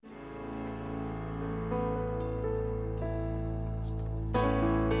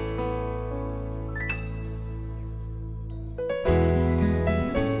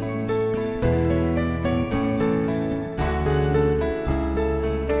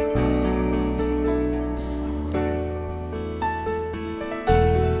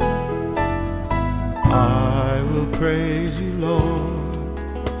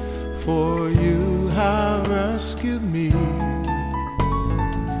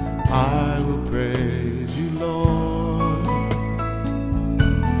I will praise you, Lord.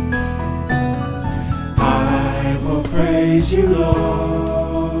 I will praise you,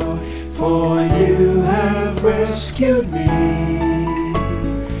 Lord, for you have rescued me.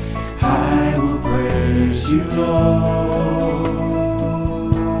 I will praise you, Lord.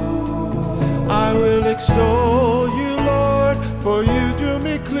 I will extol you, Lord, for you drew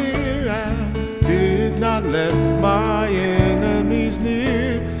me clear and did not let my enemies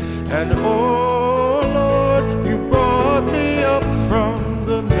near. And oh Lord, you brought me up from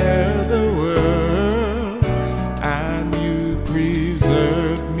the netherworld, and you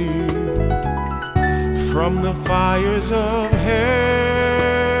preserved me from the fires of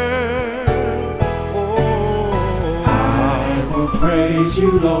hell. Oh, I will praise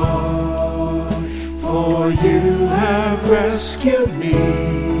you, Lord, for you have rescued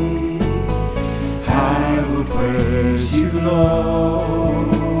me. I will praise you,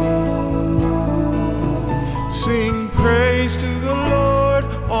 Lord. sing praise to the Lord,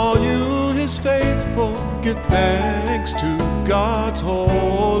 all you his faithful. Give thanks to God's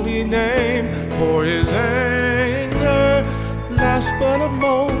holy name, for his anger lasts but a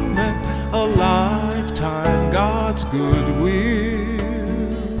moment, a lifetime God's goodwill.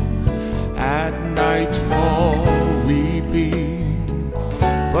 At nightfall weeping,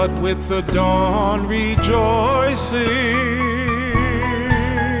 but with the dawn rejoicing.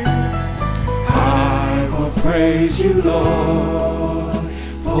 Praise you, Lord,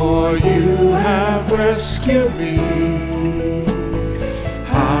 for you have rescued me.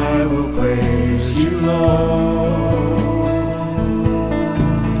 I will praise you, Lord.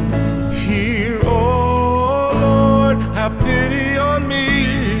 Hear, oh Lord, have pity on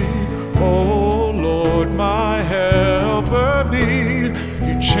me. Oh Lord, my helper be.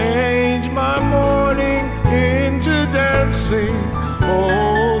 You change my mourning into dancing.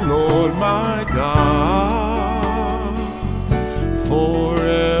 Oh Lord, my God.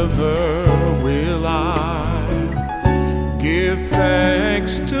 Forever will I give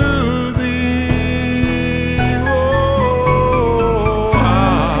thanks to thee. Oh,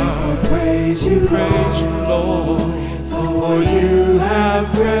 I will praise you, Lord, for you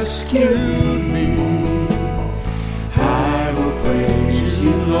have rescued me. I will praise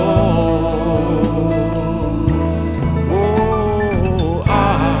you, Lord. oh,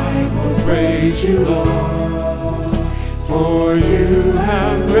 I will praise you, Lord, for you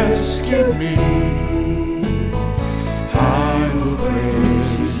have rescued me.